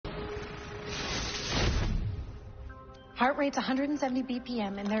Heart rate's 170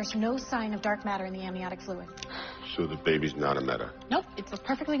 BPM, and there's no sign of dark matter in the amniotic fluid. So the baby's not a meta? Nope, it's a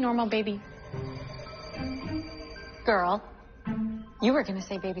perfectly normal baby. Girl. You were gonna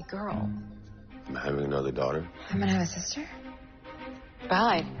say baby girl. I'm having another daughter? I'm gonna have a sister? Well,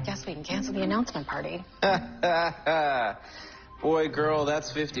 I guess we can cancel the announcement party. Boy, girl,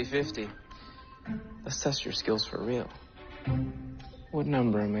 that's 50-50. Let's test your skills for real. What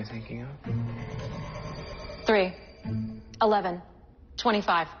number am I thinking of? 3, 11,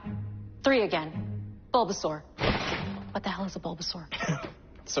 25. 3 again. Bulbasaur. What the hell is a Bulbasaur?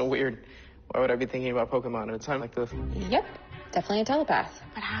 So weird. Why would I be thinking about Pokemon at a time like this? Yep, definitely a telepath.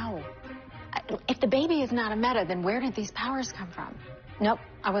 But how? If the baby is not a meta, then where did these powers come from? Nope,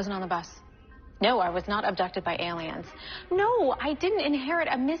 I wasn't on the bus. No, I was not abducted by aliens. No, I didn't inherit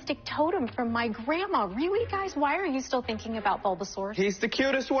a mystic totem from my grandma. Really, guys? Why are you still thinking about Bulbasaur? He's the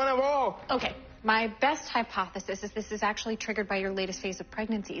cutest one of all. Okay, my best hypothesis is this is actually triggered by your latest phase of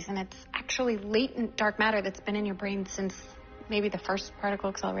pregnancies, and it's actually latent dark matter that's been in your brain since maybe the first particle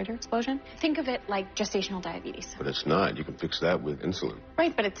accelerator explosion. Think of it like gestational diabetes. But it's not. You can fix that with insulin.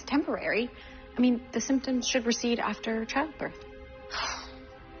 Right, but it's temporary. I mean, the symptoms should recede after childbirth.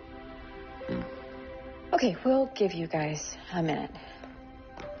 Okay, we'll give you guys a minute.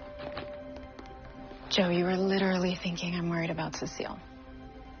 Joe, you were literally thinking I'm worried about Cecile.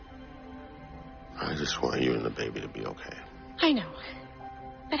 I just want you and the baby to be okay. I know.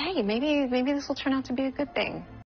 But hey, maybe this will turn out to be a good thing.